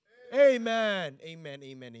Amen. Amen.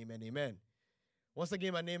 Amen. Amen. Amen. Once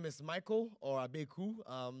again, my name is Michael or Abeku.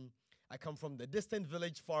 I come from the distant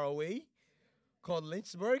village far away called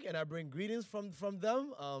Lynchburg, and I bring greetings from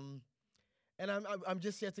them. And I'm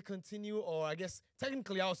just here to continue, or I guess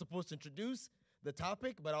technically I was supposed to introduce the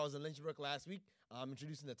topic, but I was in Lynchburg last week. I'm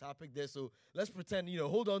introducing the topic there, so let's pretend,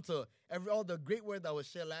 hold on to all the great word that was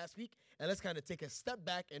shared last week, and let's kind of take a step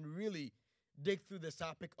back and really dig through this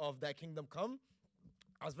topic of that kingdom come.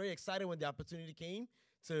 I was very excited when the opportunity came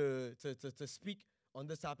to speak on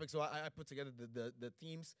this topic, so I put together the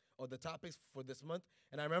themes or the topics for this month.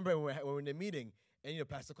 And I remember when we were in the meeting, and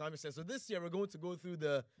Pastor Kwame said, so this year we're going to go through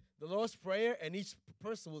the Lord's Prayer, and each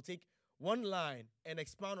person will take one line and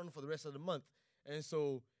expound on it for the rest of the month. And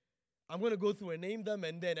so I'm going to go through and name them,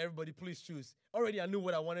 and then everybody please choose. Already I knew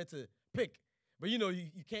what I wanted to pick, but you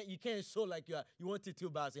can't show like you want it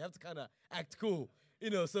too bad, so you have to kind of act cool.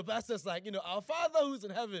 So Pastor's like, our Father who's in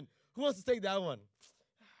heaven, who wants to take that one?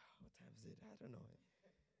 What time is it? I don't know.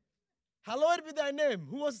 Hallowed be thy name.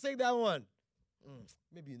 Who wants to take that one?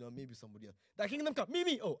 Maybe somebody else. Thy kingdom come.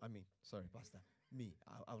 Me. Oh, sorry, Pastor. Me.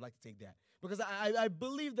 I would like to take that. Because I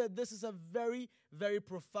believe that this is a very, very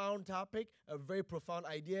profound topic, a very profound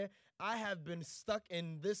idea. I have been stuck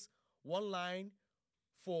in this one line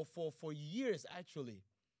for years, actually.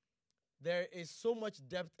 There is so much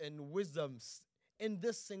depth and wisdom in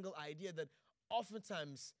this single idea that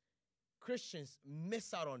oftentimes Christians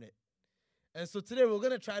miss out on it. And so today we're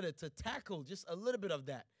going to try to tackle just a little bit of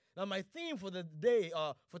that. Now my theme for today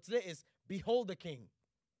is Behold the King.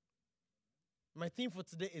 My theme for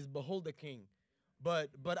today is Behold the King. But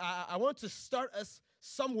I want to start us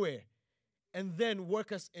somewhere and then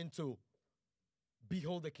work us into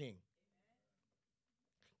Behold the King.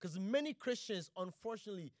 Because many Christians,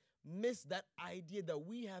 unfortunately, miss that idea that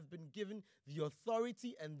we have been given the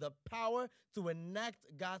authority and the power to enact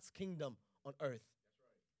God's kingdom on earth.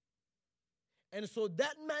 And so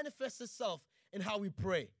that manifests itself in how we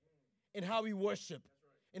pray, in how we worship,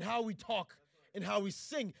 in how we talk, in how we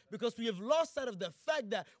sing, because we have lost sight of the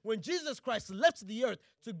fact that when Jesus Christ left the earth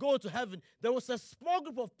to go to heaven, there was a small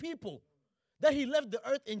group of people that he left the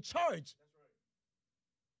earth in charge.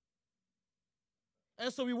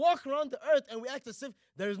 And so we walk around the earth and we act as if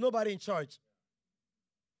there is nobody in charge.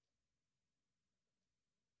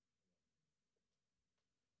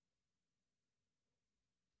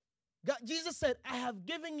 Jesus said, I have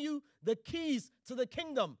given you the keys to the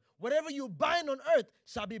kingdom. Whatever you bind on earth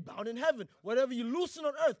shall be bound in heaven. Whatever you loosen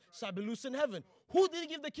on earth shall be loosed in heaven. Who did he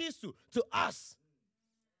give the keys to? To us.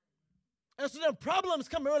 And so then problems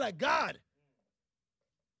come and we're like, God,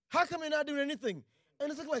 how come you're not doing anything?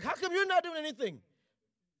 And it's like, how come you're not doing anything?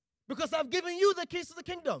 Because I've given you the keys to the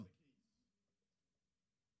kingdom.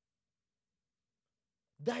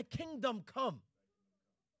 Thy kingdom come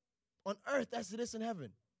on earth as it is in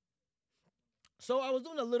heaven. So I was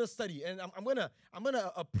doing a little study, and I'm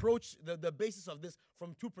gonna approach the basis of this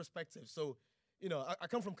from two perspectives. So, I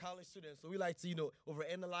come from college students, so we like to,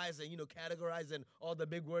 overanalyze and, categorize and all the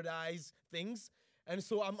big word eyes things. And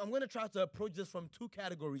so I'm gonna try to approach this from two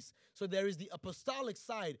categories. So there is the apostolic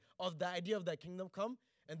side of the idea of that kingdom come,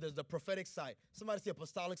 and there's the prophetic side. Somebody say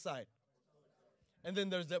apostolic side. And then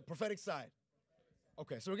there's the prophetic side.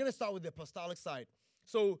 Okay, so we're gonna start with the apostolic side.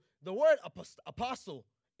 So the word apostle,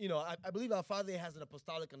 I believe our Father has an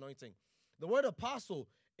apostolic anointing. The word apostle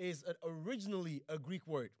is originally a Greek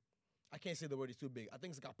word. I can't say the word is too big. I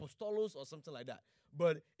think it's like apostolos or something like that.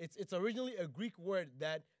 But it's originally a Greek word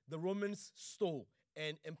that the Romans stole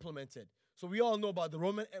and implemented. So we all know about the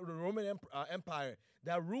Roman Empire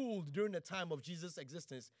that ruled during the time of Jesus'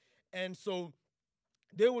 existence. And so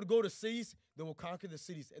they would go to cities, they will conquer the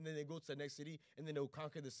cities, and then they go to the next city, and then they'll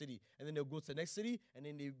conquer the city, and then they'll go to the next city, and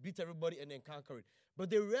then they beat everybody and then conquer it. But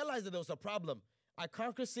they realized that there was a problem. I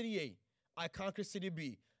conquer city A, I conquer city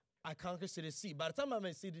B, I conquer city C. By the time I'm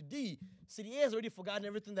in city D, city A has already forgotten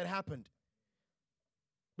everything that happened.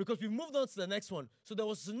 Because we've moved on to the next one. So there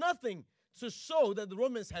was nothing to show that the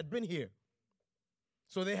Romans had been here.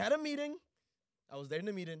 So they had a meeting. I was there in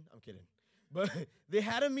the meeting. I'm kidding. But they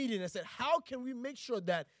had a meeting and said, how can we make sure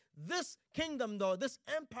that this kingdom, though, this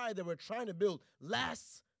empire that we're trying to build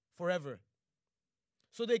lasts forever?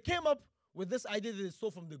 So they came up with this idea that they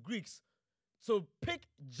stole from the Greeks. So pick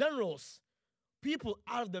generals, people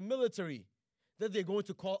out of the military that they're going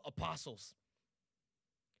to call apostles.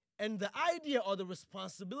 And the idea or the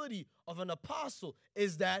responsibility of an apostle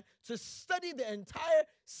is that to study the entire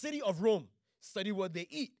city of Rome, study what they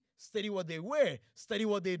eat, study what they wear, study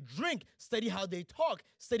what they drink, study how they talk,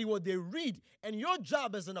 study what they read. And your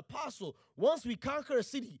job as an apostle, once we conquer a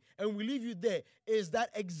city and we leave you there, is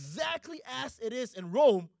that exactly as it is in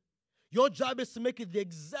Rome, Your job is to make it the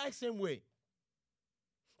exact same way.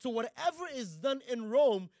 So whatever is done in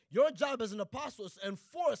Rome, your job as an apostle is to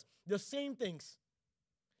enforce the same things.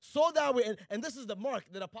 So that way, and this is the mark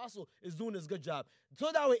that apostle is doing his good job. So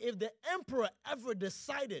that way, if the emperor ever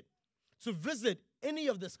decided to visit any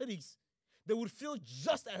of the cities, they would feel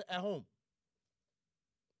just at home.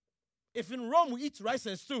 If in Rome we eat rice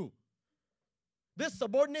and stew, this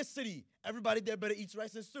subordinate city, everybody there better eat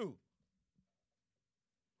rice and stew.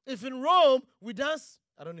 If in Rome we dance,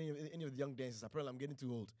 I don't know any of the young dancers, apparently I'm getting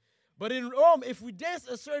too old. But in Rome, if we dance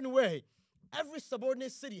a certain way, every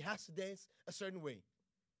subordinate city has to dance a certain way.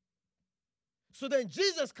 So then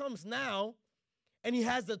Jesus comes now, and he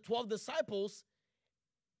has the 12 disciples.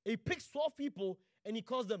 He picks 12 people, and he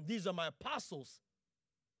calls them, these are my apostles.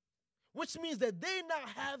 Which means that they now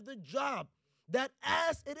have the job that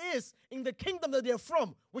as it is in the kingdom that they're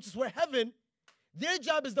from, which is where heaven, their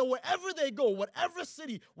job is that wherever they go, whatever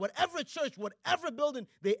city, whatever church, whatever building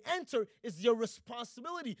they enter, is your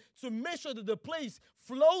responsibility to make sure that the place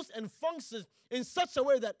flows and functions in such a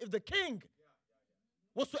way that if the king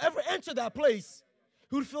was to ever enter that place,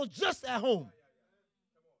 he would feel just at home.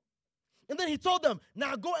 And then he told them,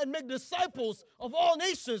 now go and make disciples of all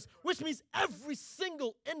nations, which means every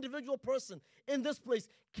single individual person in this place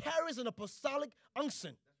carries an apostolic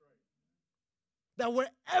unction. That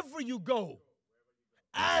wherever you go,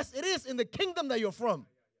 as it is in the kingdom that you're from,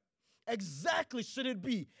 exactly should it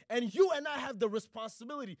be. And you and I have the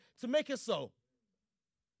responsibility to make it so.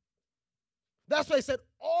 That's why he said,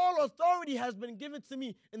 all authority has been given to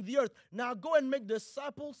me in the earth. Now go and make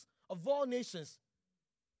disciples of all nations.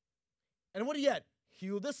 And what do you get?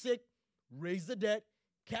 Heal the sick, raise the dead,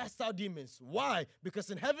 cast out demons. Why? Because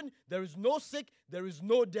in heaven, there is no sick, there is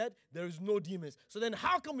no dead, there is no demons. So then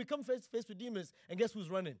how come we come face to face with demons and guess who's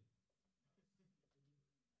running?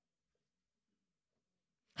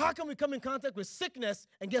 How come we come in contact with sickness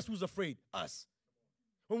and guess who's afraid? Us.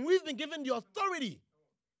 When we've been given the authority.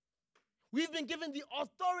 We've been given the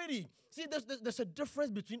authority. See, there's a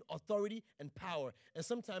difference between authority and power. And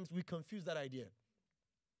sometimes we confuse that idea.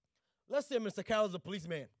 Let's say Mr. Carroll's a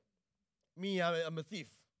policeman. Me, I'm a thief.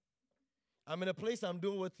 I'm in a place I'm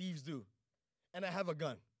doing what thieves do. And I have a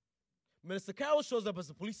gun. Mr. Carroll shows up as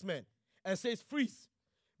a policeman and says, freeze.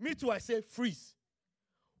 Me too, I say, freeze.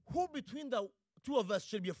 Who between the two of us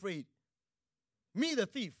should be afraid? Me, the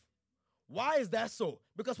thief. Why is that so?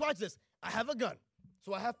 Because watch this. I have a gun,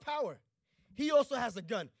 so I have power. He also has a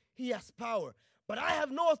gun. He has power. But I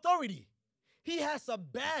have no authority. He has a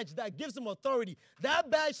badge that gives him authority.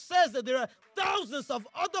 That badge says that there are thousands of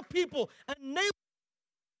other people and neighbors.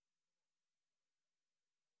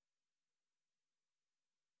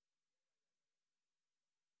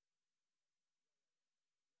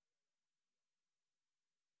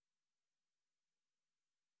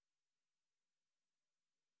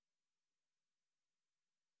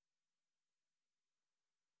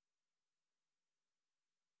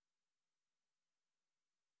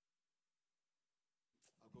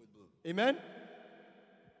 Amen?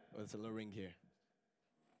 Oh, there's a little ring here.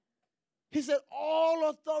 He said, all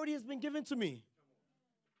authority has been given to me.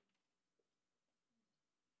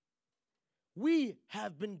 We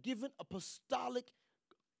have been given apostolic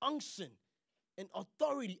unction and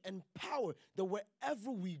authority and power that wherever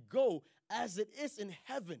we go, as it is in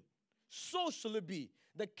heaven, so shall it be.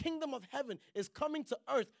 The kingdom of heaven is coming to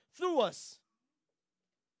earth through us.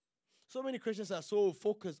 So many Christians are so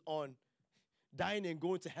focused on dying and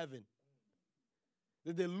going to heaven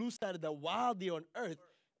that they lose sight of that while they're on earth,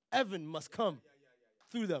 heaven must come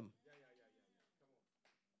through them.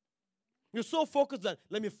 You're so focused on,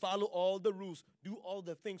 let me follow all the rules, do all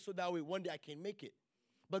the things so that way one day I can make it.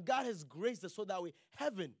 But God has graced us so that way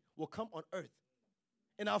heaven will come on earth.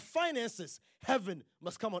 In our finances, heaven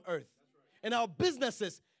must come on earth. In our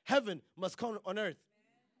businesses, heaven must come on earth.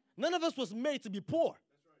 None of us was made to be poor.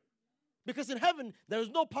 Because in heaven, there is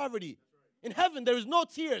no poverty. In heaven, there is no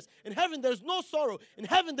tears. In heaven, there is no sorrow. In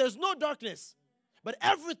heaven, there is no darkness. But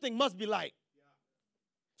everything must be light.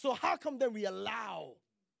 So how come then we allow?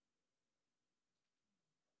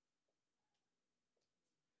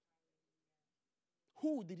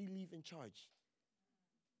 Who did he leave in charge?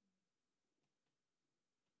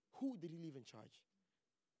 Who did he leave in charge?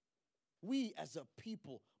 We as a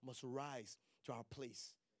people must rise to our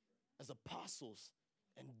place as apostles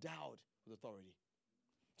endowed with authority.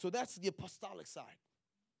 So that's the apostolic side.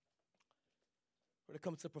 When it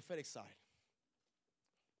comes to the prophetic side.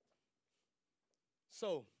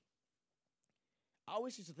 So, I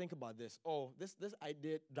always used to think about this. Oh, this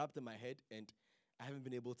idea dropped in my head, and I haven't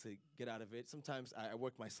been able to get out of it. Sometimes I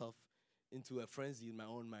work myself into a frenzy in my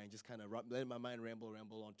own mind, just kind of letting my mind ramble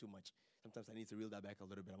on too much. Sometimes I need to reel that back a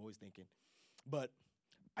little bit. I'm always thinking. But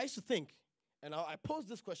I used to think, and I pose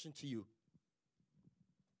this question to you.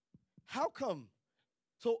 How come?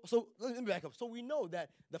 So let me back up. So we know that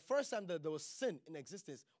the first time that there was sin in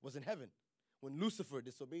existence was in heaven, when Lucifer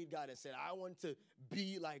disobeyed God and said, I want to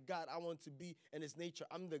be like God. I want to be in his nature.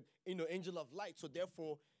 I'm the angel of light. So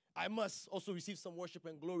therefore, I must also receive some worship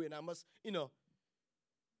and glory, and I must,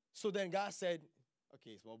 So then God said,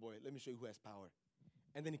 okay, small boy, let me show you who has power.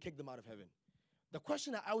 And then he kicked them out of heaven. The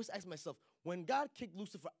question I always ask myself, when God kicked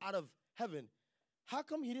Lucifer out of heaven, how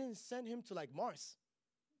come he didn't send him to like Mars?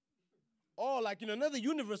 Or like another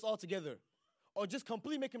universe altogether? Or just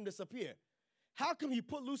completely make him disappear? How come he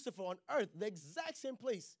put Lucifer on earth, the exact same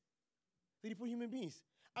place that he put human beings?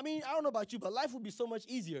 I mean, I don't know about you, but life would be so much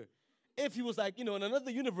easier if he was like, in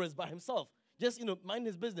another universe by himself. Just, mind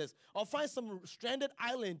his business. Or find some stranded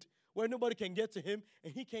island where nobody can get to him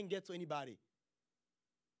and he can't get to anybody.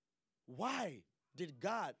 Why did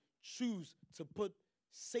God choose to put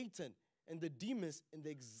Satan and the demons in the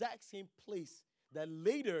exact same place that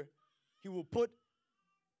later he will put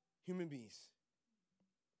human beings?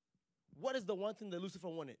 What is the one thing that Lucifer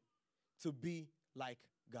wanted? To be like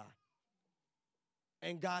God.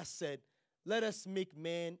 And God said, let us make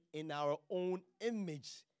man in our own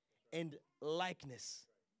image and likeness.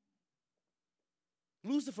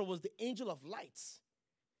 Lucifer was the angel of lights.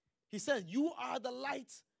 He said, you are the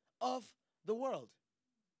light of the world.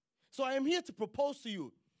 So I am here to propose to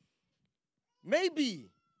you, maybe,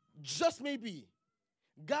 just maybe,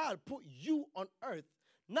 God put you on earth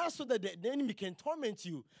not so that the enemy can torment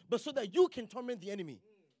you, but so that you can torment the enemy.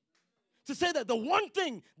 To say that the one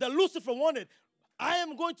thing that Lucifer wanted, I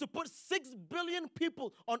am going to put 6 billion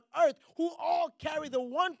people on earth who all carry the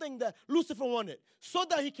one thing that Lucifer wanted, so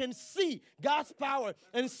that he can see God's power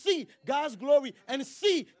and see God's glory and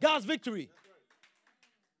see God's victory.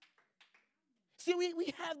 See,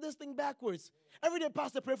 we have this thing backwards. Every day,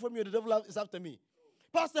 Pastor, pray for me, or the devil is after me.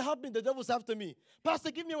 Pastor, help me, the devil's after me.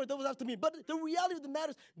 Pastor, give me what the devil's after me. But the reality of the matter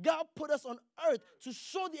is, God put us on earth to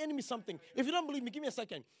show the enemy something. If you don't believe me, give me a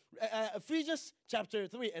second. Ephesians chapter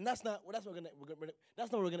 3, and that's not where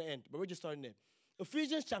we're gonna end, but we're just starting there.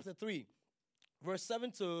 Ephesians chapter 3, verse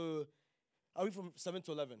 7 to, are we from 7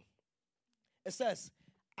 to 11? It says,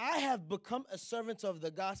 I have become a servant of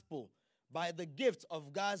the gospel by the gift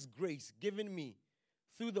of God's grace given me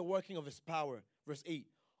through the working of his power. Verse 8.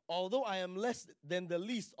 Although I am less than the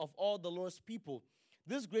least of all the Lord's people,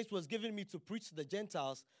 this grace was given me to preach to the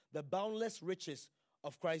Gentiles the boundless riches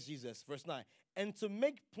of Christ Jesus. Verse 9. And to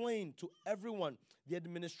make plain to everyone the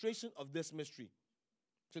administration of this mystery.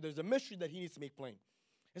 So there's a mystery that he needs to make plain.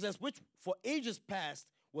 It says, which for ages past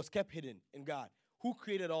was kept hidden in God, who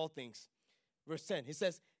created all things. Verse 10. He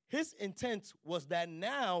says, his intent was that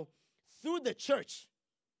now through the church,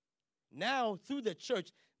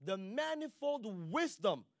 the manifold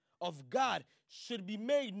wisdom of God should be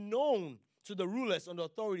made known to the rulers and the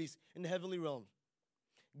authorities in the heavenly realm.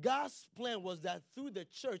 God's plan was that through the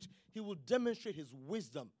church, he will demonstrate his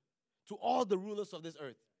wisdom to all the rulers of this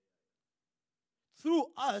earth. Through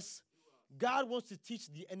us, God wants to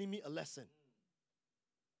teach the enemy a lesson.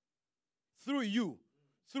 Through you,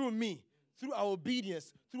 through me, through our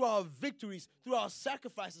obedience, through our victories, through our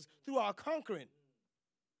sacrifices, through our conquering.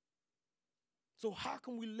 So how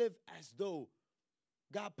can we live as though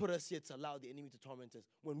God put us here to allow the enemy to torment us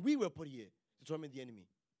when we were put here to torment the enemy?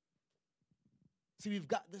 See, we've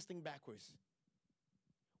got this thing backwards.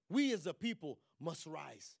 We as a people must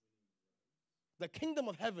rise. The kingdom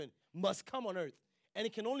of heaven must come on earth, and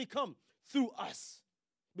it can only come through us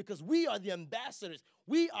because we are the ambassadors.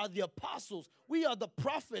 We are the apostles. We are the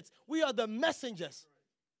prophets. We are the messengers.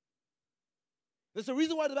 There's a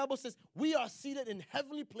reason why the Bible says we are seated in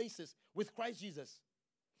heavenly places with Christ Jesus.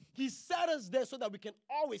 He sat us there so that we can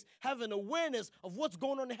always have an awareness of what's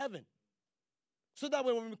going on in heaven. So that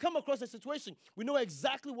when we come across a situation, we know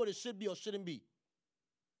exactly what it should be or shouldn't be.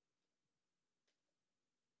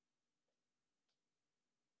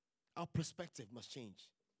 Our perspective must change.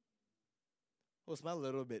 Oh, smile a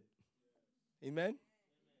little bit. Amen?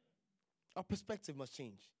 Our perspective must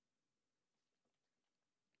change.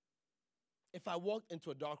 If I walked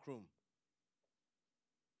into a dark room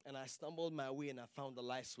and I stumbled my way and I found the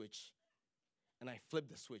light switch and I flipped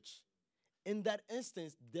the switch, in that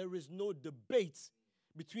instance, there is no debate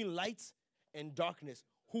between light and darkness.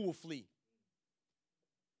 Who will flee?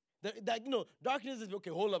 Darkness is, okay,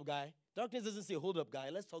 hold up, guy. Darkness doesn't say, hold up, guy.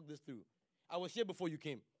 Let's talk this through. I was here before you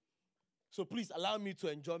came. So please allow me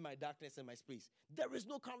to enjoy my darkness and my space. There is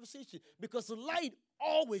no conversation because light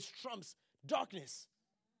always trumps darkness.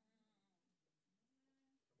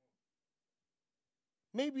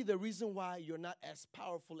 Maybe the reason why you're not as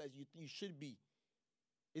powerful as you should be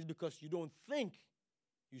is because you don't think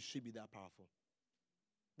you should be that powerful.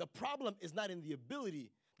 The problem is not in the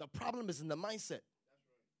ability. The problem is in the mindset.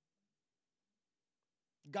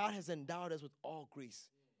 God has endowed us with all grace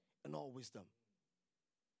and all wisdom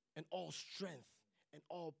and all strength and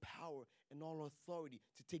all power and all authority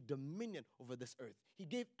to take dominion over this earth. He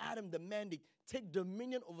gave Adam the mandate, take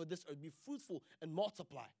dominion over this earth, be fruitful and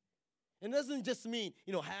multiply. And it doesn't just mean,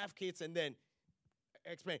 have kids and then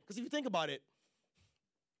expand. Because if you think about it,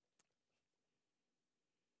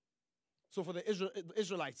 so for the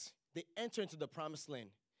Israelites, they enter into the promised land.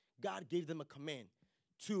 God gave them a command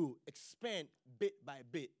to expand bit by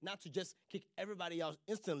bit, not to just kick everybody out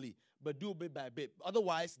instantly, but do bit by bit.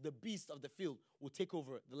 Otherwise, the beasts of the field will take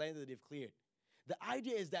over the land that they've cleared. The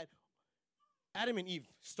idea is that Adam and Eve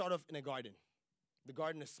start off in a garden. The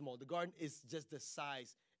garden is small. The garden is just the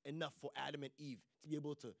size enough for Adam and Eve to be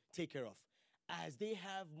able to take care of. As they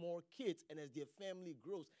have more kids and as their family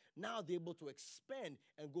grows, now they're able to expand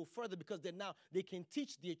and go further because they can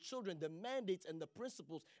teach their children the mandates and the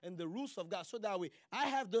principles and the rules of God. So that way, I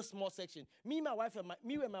have this small section. Me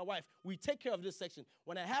and my wife, we take care of this section.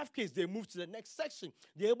 When I have kids, they move to the next section.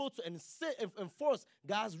 They're able to enforce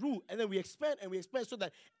God's rule. And then we expand so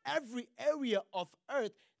that every area of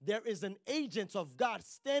earth, there is an agent of God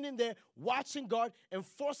standing there, watching God,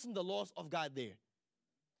 enforcing the laws of God there.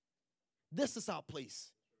 This is our place.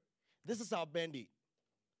 This is our band-aid.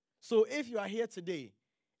 So if you are here today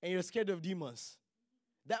and you're scared of demons,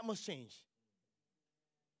 that must change.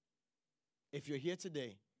 If you're here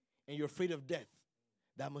today and you're afraid of death,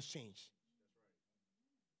 that must change.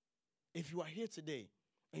 If you are here today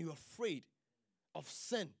and you're afraid of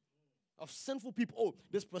sin, of sinful people, oh,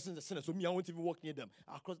 this person is a sinner, so me, I won't even walk near them.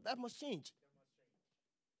 That must change.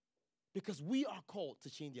 Because we are called to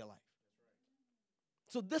change their life.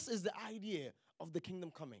 So this is the idea of the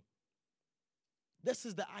kingdom coming. This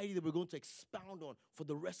is the idea that we're going to expound on for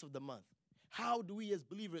the rest of the month. How do we as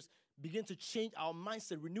believers begin to change our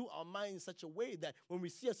mindset, renew our mind in such a way that when we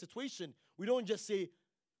see a situation, we don't just say,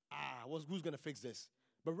 who's going to fix this?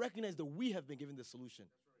 But recognize that we have been given the solution.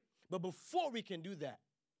 But before we can do that,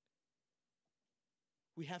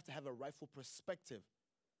 we have to have a rightful perspective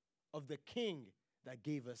of the king that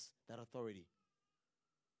gave us that authority.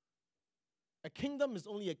 A kingdom is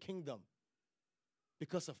only a kingdom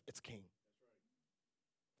because of its king.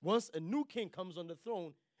 Once a new king comes on the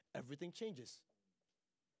throne, everything changes.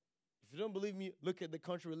 If you don't believe me, look at the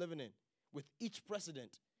country we're living in. With each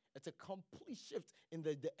president, it's a complete shift in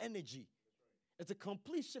the energy. It's a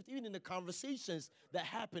complete shift even in the conversations that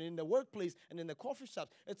happen in the workplace and in the coffee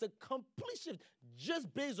shops. It's a complete shift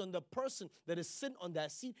just based on the person that is sitting on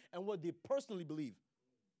that seat and what they personally believe.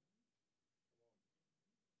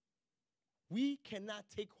 We cannot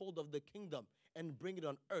take hold of the kingdom and bring it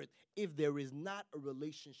on earth if there is not a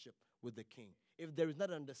relationship with the king, if there is not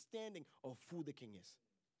an understanding of who the king is.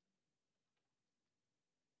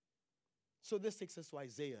 So this takes us to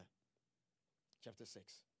Isaiah chapter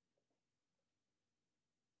 6.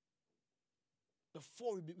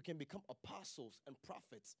 Before we can become apostles and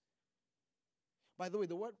prophets. By the way,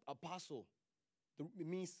 the word apostle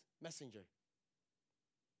means messenger.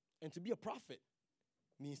 And to be a prophet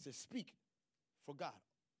means to speak for God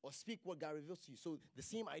or speak what God reveals to you. So the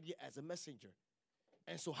same idea as a messenger.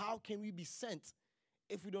 And so how can we be sent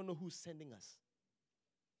if we don't know who's sending us?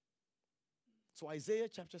 So Isaiah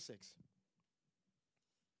chapter 6.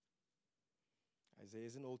 Isaiah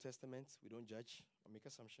is in the Old Testament. We don't judge or make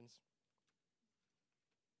assumptions.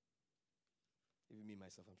 Even me,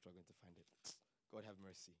 myself, I'm struggling to find it. God have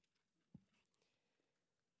mercy.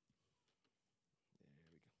 There we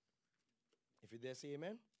go. If you're there, say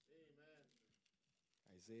amen.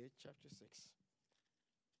 Isaiah chapter 6.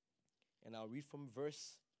 And I'll read from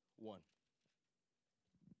verse 1.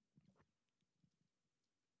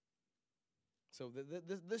 So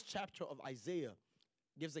this chapter of Isaiah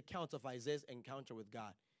gives account of Isaiah's encounter with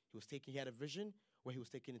God. He had a vision where he was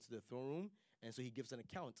taken into the throne room, and so he gives an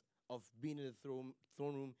account of being in the throne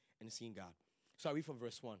room and seeing God. So I read from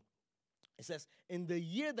verse 1. It says, "In the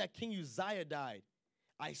year that King Uzziah died,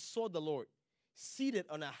 I saw the Lord seated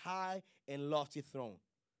on a high and lofty throne,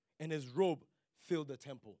 and his robe filled the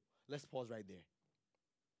temple." Let's pause right there.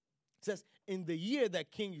 It says, "In the year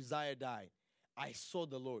that King Uzziah died, I saw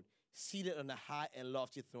the Lord seated on a high and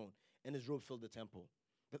lofty throne, and his robe filled the temple."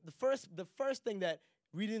 The first thing that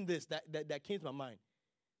reading this that came to my mind,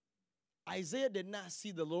 Isaiah did not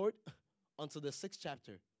see the Lord until the 6th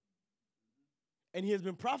chapter. And he has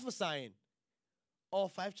been prophesying all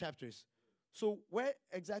 5 chapters. So where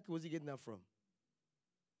exactly was he getting that from?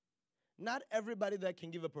 Not everybody that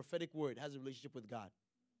can give a prophetic word has a relationship with God.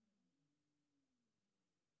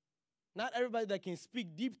 Not everybody that can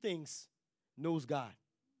speak deep things knows God.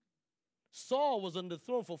 Saul was on the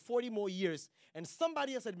throne for 40 more years, and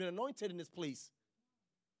somebody else had been anointed in his place.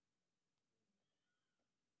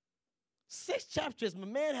 6 chapters, my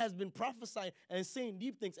man has been prophesying and saying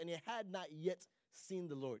deep things, and he had not yet seen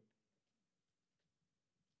the Lord.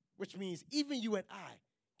 Which means even you and I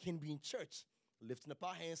can be in church, lifting up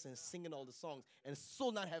our hands and singing all the songs, and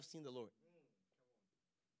still not have seen the Lord.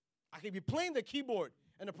 I can be playing the keyboard,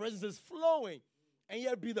 and the presence is flowing, and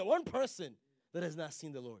yet be the one person that has not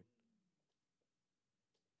seen the Lord.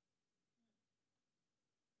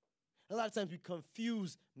 A lot of times we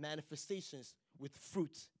confuse manifestations with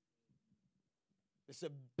fruit. There's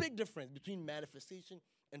a big difference between manifestation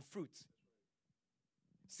and fruit.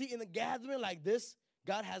 See, in a gathering like this,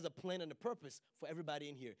 God has a plan and a purpose for everybody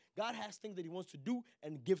in here. God has things that he wants to do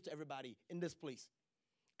and give to everybody in this place.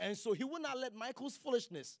 And so he will not let Michael's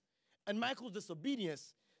foolishness and Michael's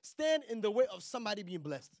disobedience stand in the way of somebody being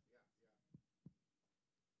blessed.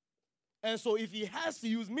 And so if he has to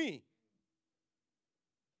use me,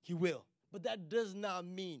 he will. But that does not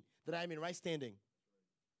mean that I'm in right standing.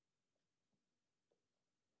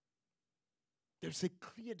 There's a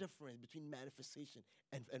clear difference between manifestation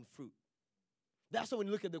and fruit. That's why when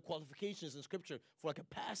you look at the qualifications in Scripture for like a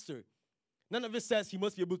pastor, none of it says he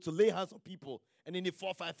must be able to lay hands on people and then they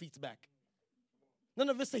fall 5 feet back. None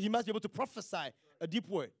of it says he must be able to prophesy a deep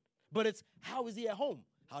word. But it's how is he at home?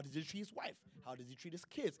 How does he treat his wife? How does he treat his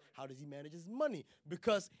kids? How does he manage his money?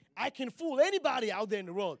 Because I can fool anybody out there in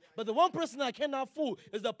the world. But the one person I cannot fool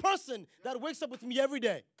is the person that wakes up with me every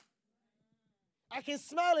day. I can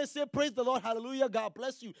smile and say, praise the Lord, hallelujah, God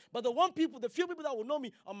bless you. But the few people that will know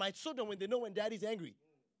me are my children when they know when daddy's angry.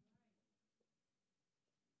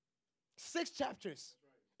 6 chapters,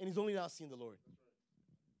 and he's only now seen the Lord.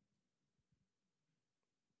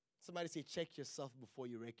 Somebody say, check yourself before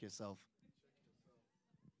you wreck yourself.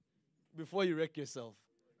 Before you wreck yourself.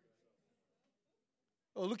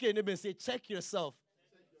 Oh, look at your neighbor and say, check yourself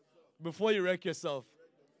before you wreck yourself.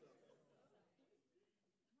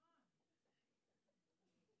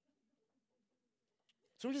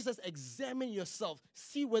 So he says, examine yourself.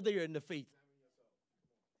 See whether you're in the faith.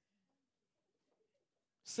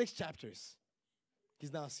 6 chapters.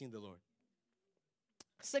 He's now seen the Lord.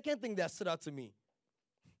 Second thing that stood out to me.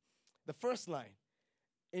 The first line.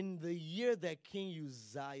 In the year that King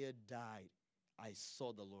Uzziah died, I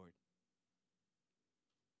saw the Lord.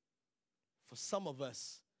 For some of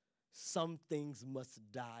us, some things must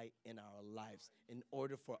die in our lives in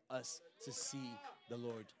order for us to see the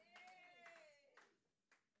Lord.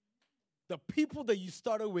 The people that you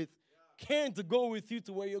started with can't go with you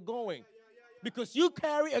to where you're going. Because you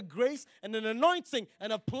carry a grace and an anointing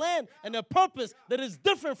and a plan and a purpose that is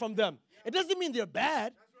different from them. It doesn't mean they're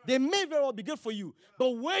bad. They may very well be good for you.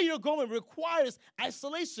 But where you're going requires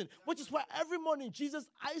isolation, which is why every morning Jesus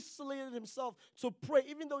isolated himself to pray,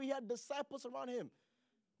 even though he had disciples around him.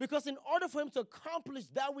 Because in order for him to accomplish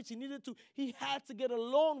that which he needed to, he had to get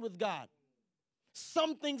alone with God.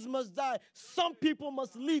 Some things must die. Some people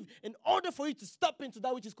must leave in order for you to step into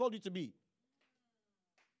that which he's called you to be.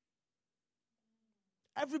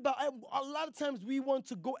 Everybody, a lot of times we want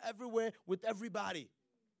to go everywhere with everybody.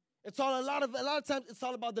 A lot of times it's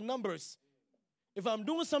all about the numbers. If I'm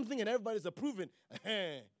doing something and everybody's approving,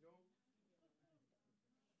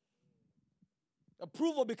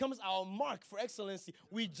 approval becomes our mark for excellency.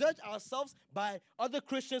 We judge ourselves by other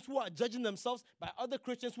Christians who are judging themselves, by other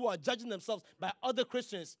Christians who are judging themselves, by other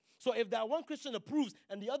Christians. So if that one Christian approves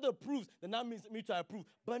and the other approves, then that means me to approve.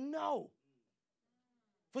 But no.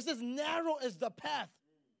 For it says, narrow is the path,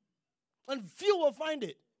 and few will find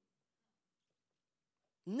it.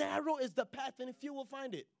 Narrow is the path, and few will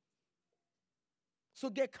find it.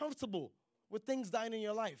 So get comfortable with things dying in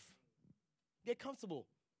your life. Get comfortable.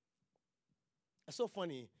 It's so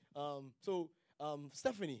funny.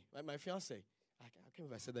 Stephanie, my fiance, I can't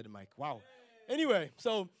believe I said that in mic. Wow. Anyway,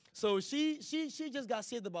 so she just got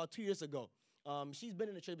saved about 2 years ago. She's been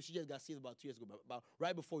in the church, but she just got saved about 2 years ago, about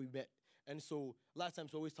right before we met. And so a lot of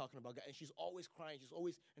times she's always talking about God, and she's always crying. She's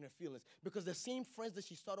always in her feelings. Because the same friends that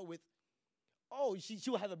she started with, she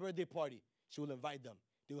will have a birthday party. She will invite them.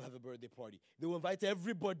 They will have a birthday party. They will invite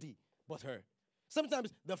everybody but her.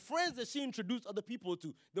 Sometimes the friends that she introduced other people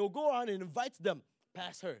to, they will go around and invite them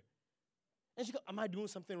past her. And she goes, am I doing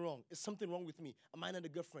something wrong? Is something wrong with me? Am I not a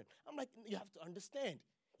good friend? I'm like, you have to understand.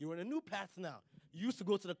 You're on a new path now. You used to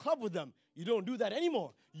go to the club with them. You don't do that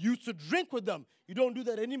anymore. You used to drink with them. You don't do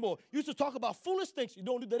that anymore. You used to talk about foolish things. You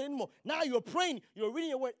don't do that anymore. Now you're praying. You're reading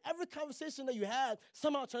your word. Every conversation that you have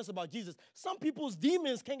somehow turns about Jesus. Some people's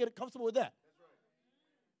demons can't get comfortable with that.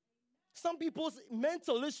 Some people's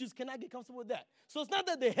mental issues cannot get comfortable with that. So it's not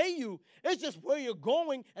that they hate you. It's just where you're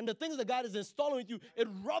going and the things that God is installing with you, it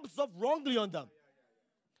rubs off wrongly on them.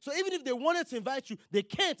 So even if they wanted to invite you, they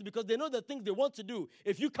can't because they know the things they want to do.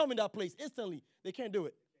 If you come in that place instantly, they can't do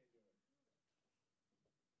it.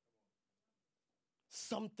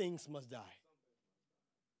 Some things must die.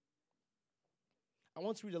 I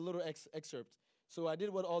want to read a little excerpt. So I did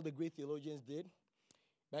what all the great theologians did.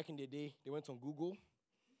 Back in the day, they went on Google.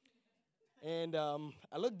 And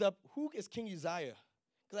I looked up, who is King Uzziah?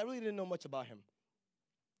 Because I really didn't know much about him.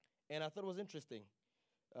 And I thought it was interesting.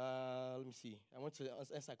 Let me see. I went to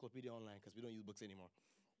Encyclopedia Online because we don't use books anymore.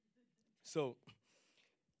 So,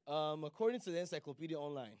 according to the Encyclopedia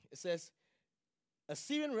Online, it says,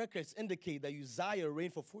 Assyrian records indicate that Uzziah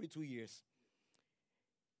reigned for 42 years.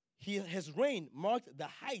 His reign marked the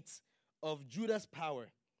height of Judah's power.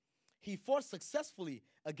 He fought successfully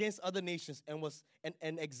against other nations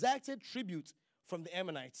and exacted tribute from the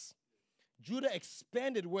Ammonites. Judah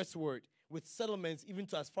expanded westward with settlements even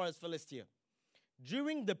to as far as Philistia.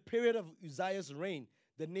 During the period of Uzziah's reign,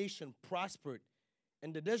 the nation prospered,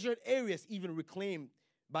 and the desert areas even reclaimed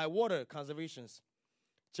by water conservations.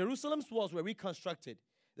 Jerusalem's walls were reconstructed.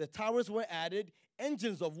 The towers were added.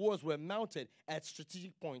 Engines of wars were mounted at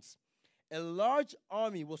strategic points. A large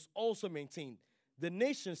army was also maintained. The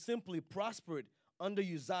nation simply prospered under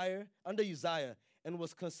Uzziah and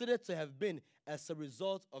was considered to have been as a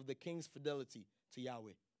result of the king's fidelity to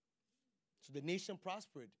Yahweh. So the nation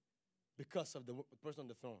prospered because of the person on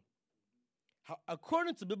the throne.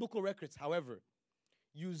 According to biblical records, however,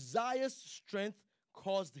 Uzziah's strength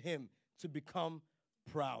caused him to become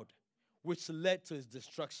proud, which led to his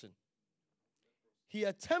destruction. He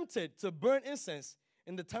attempted to burn incense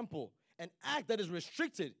in the temple, an act that is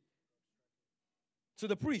restricted to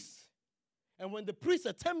the priests. And when the priests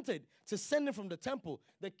attempted to send him from the temple,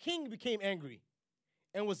 the king became angry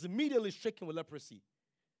and was immediately stricken with leprosy.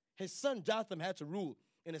 His son Jotham had to rule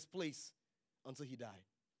in his place until he died.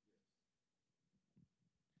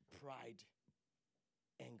 Pride,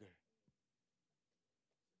 anger.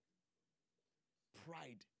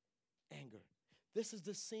 Pride, anger. This is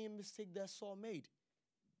the same mistake that Saul made,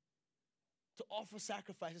 to offer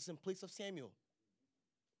sacrifices in place of Samuel.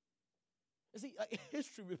 You see,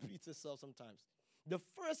 history repeats itself sometimes. The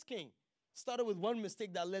first king started with one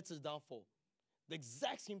mistake that led to his downfall. The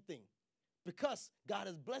exact same thing. Because God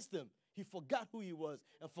has blessed him, he forgot who he was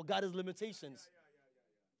and forgot his limitations.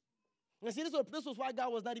 And see, this was why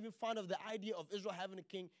God was not even fond of the idea of Israel having a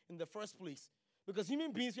king in the first place. Because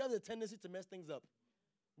human beings, we have the tendency to mess things up.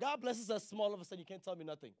 God blesses us small, all of a sudden you can't tell me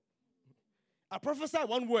nothing. I prophesy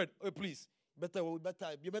one word. Oh, please. You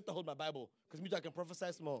better hold my Bible. Because me too, I can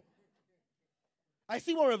prophesy small. I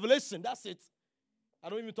see one revelation. That's it. I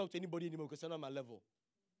don't even talk to anybody anymore because they're not on my level.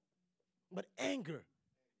 But anger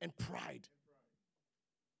and pride.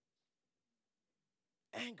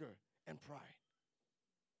 Anger and pride.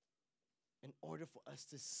 In order for us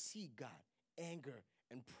to see God, anger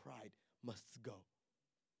and pride must go.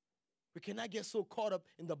 We cannot get so caught up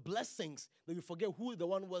in the blessings that we forget who the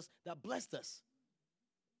one was that blessed us.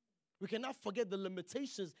 We cannot forget the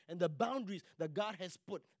limitations and the boundaries that God has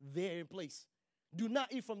put there in place. Do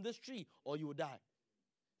not eat from this tree or you will die.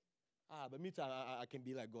 But me too, I can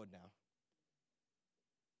be like God now.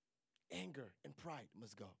 Anger and pride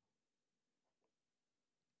must go.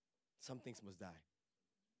 Some things must die.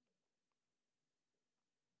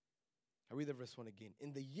 I read the verse 1 again.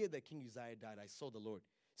 In the year that King Uzziah died, I saw the Lord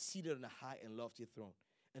seated on a high and lofty throne,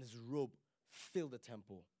 and his robe filled the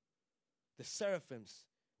temple. The seraphims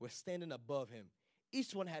were standing above him.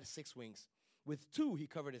 Each one had 6 wings. With 2 he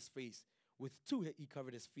covered his face. With 2 he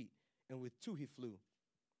covered his feet. And with 2 he flew.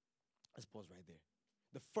 Let's pause right there.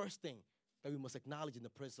 The first thing that we must acknowledge in the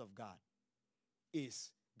presence of God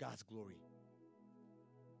is God's glory.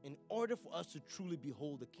 In order for us to truly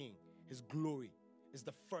behold the King, his glory is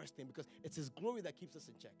the first thing, because it's his glory that keeps us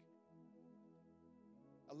in check.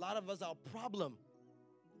 A lot of us, our problem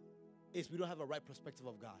is we don't have a right perspective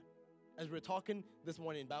of God. As we were talking this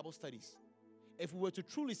morning in Bible studies, if we were to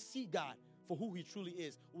truly see God for who he truly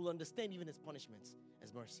is, we'll understand even his punishments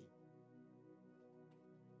as mercy.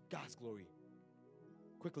 God's glory.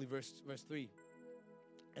 Quickly, verse 3.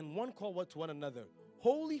 And one called to one another,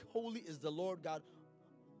 holy, holy is the Lord God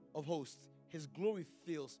of hosts. His glory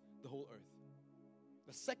fills the whole earth.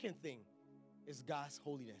 The second thing is God's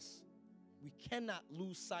holiness. We cannot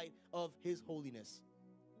lose sight of his holiness.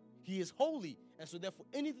 He is holy, and so therefore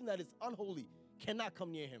anything that is unholy cannot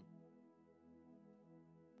come near him.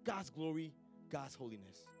 God's glory, God's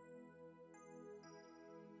holiness.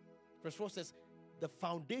 Verse 4 says, the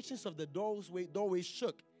foundations of the doorway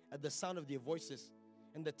shook at the sound of their voices,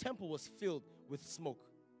 and the temple was filled with smoke.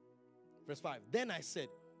 Verse 5, then I said,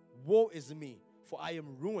 woe is me, for I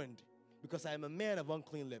am ruined, because I am a man of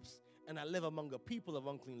unclean lips, and I live among a people of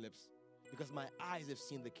unclean lips, because my eyes have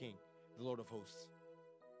seen the King, the Lord of hosts.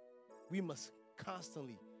 We must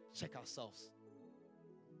constantly check ourselves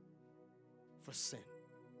for sin.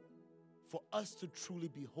 For us to truly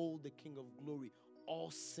behold the King of glory,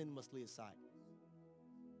 all sin must lay aside.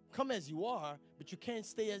 Come as you are, but you can't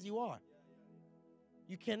stay as you are.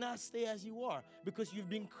 You cannot stay as you are because you've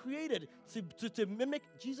been created to mimic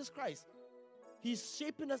Jesus Christ. He's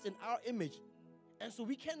shaping us in our image. And so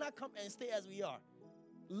we cannot come and stay as we are.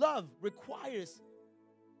 Love requires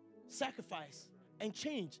sacrifice and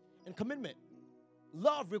change and commitment.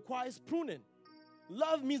 Love requires pruning.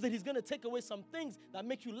 Love means that he's going to take away some things that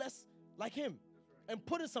make you less like him and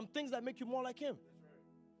put in some things that make you more like him.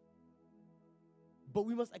 But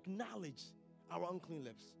we must acknowledge our unclean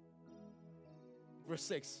lips. Verse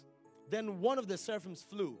 6, then one of the seraphims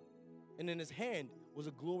flew, and in his hand was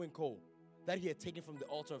a glowing coal that he had taken from the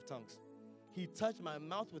altar of tongues. He touched my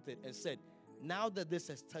mouth with it and said, now that this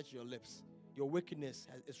has touched your lips, your wickedness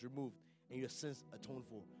is removed and your sins atoned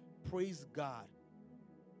for. Praise God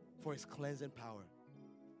for his cleansing power.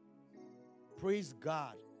 Praise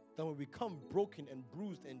God that when we become broken and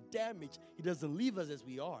bruised and damaged, he doesn't leave us as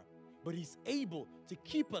we are, but he's able to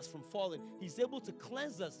keep us from falling. He's able to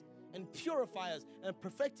cleanse us and purify us and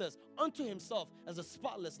perfect us unto himself as a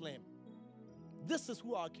spotless lamb. This is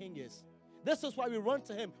who our King is. This is why we run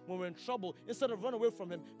to him when we're in trouble instead of run away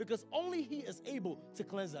from him, because only he is able to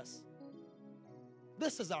cleanse us.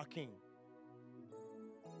 This is our King.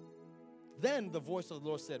 Then the voice of the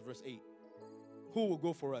Lord said, verse 8, who will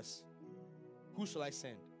go for us? Who shall I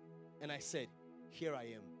send? And I said, here I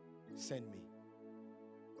am, send me.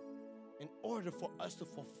 In order for us to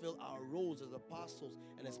fulfill our roles as apostles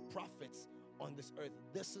and as prophets on this earth,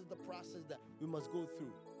 this is the process that we must go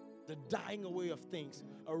through. The dying away of things,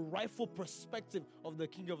 a rightful perspective of the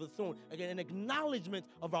King of the throne. Again, an acknowledgement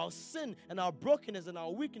of our sin and our brokenness and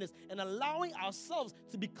our weakness, and allowing ourselves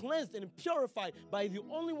to be cleansed and purified by the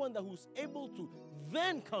only one who's able to.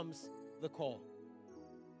 Then comes the call.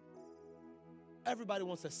 Everybody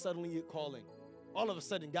wants a suddenly calling. All of a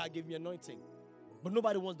sudden, God gave me anointing. But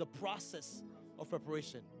nobody wants the process of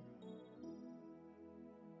preparation.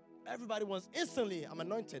 Everybody wants instantly, I'm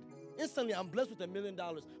anointed. Instantly, I'm blessed with $1 million.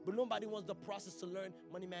 But nobody wants the process to learn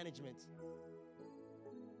money management.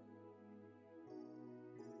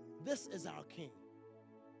 This is our King.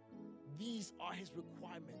 These are his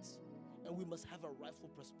requirements. And we must have a rightful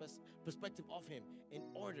perspective of him in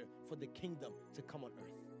order for the kingdom to come on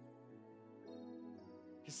earth.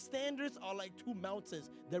 His standards are like two mountains.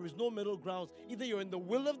 There is no middle ground. Either you're in the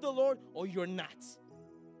will of the Lord or you're not.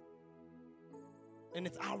 And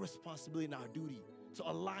it's our responsibility and our duty to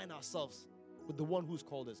align ourselves with the one who's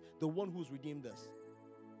called us, the one who's redeemed us,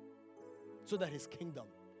 so that his kingdom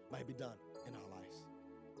might be done in our lives.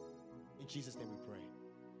 In Jesus' name we pray.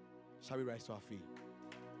 Shall we rise to our feet?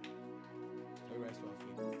 Shall we rise to our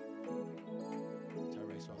feet? Shall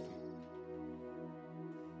we rise to our feet?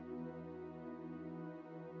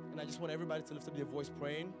 And I just want everybody to lift up their voice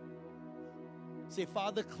praying. Say,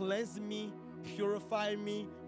 Father, cleanse me, purify me,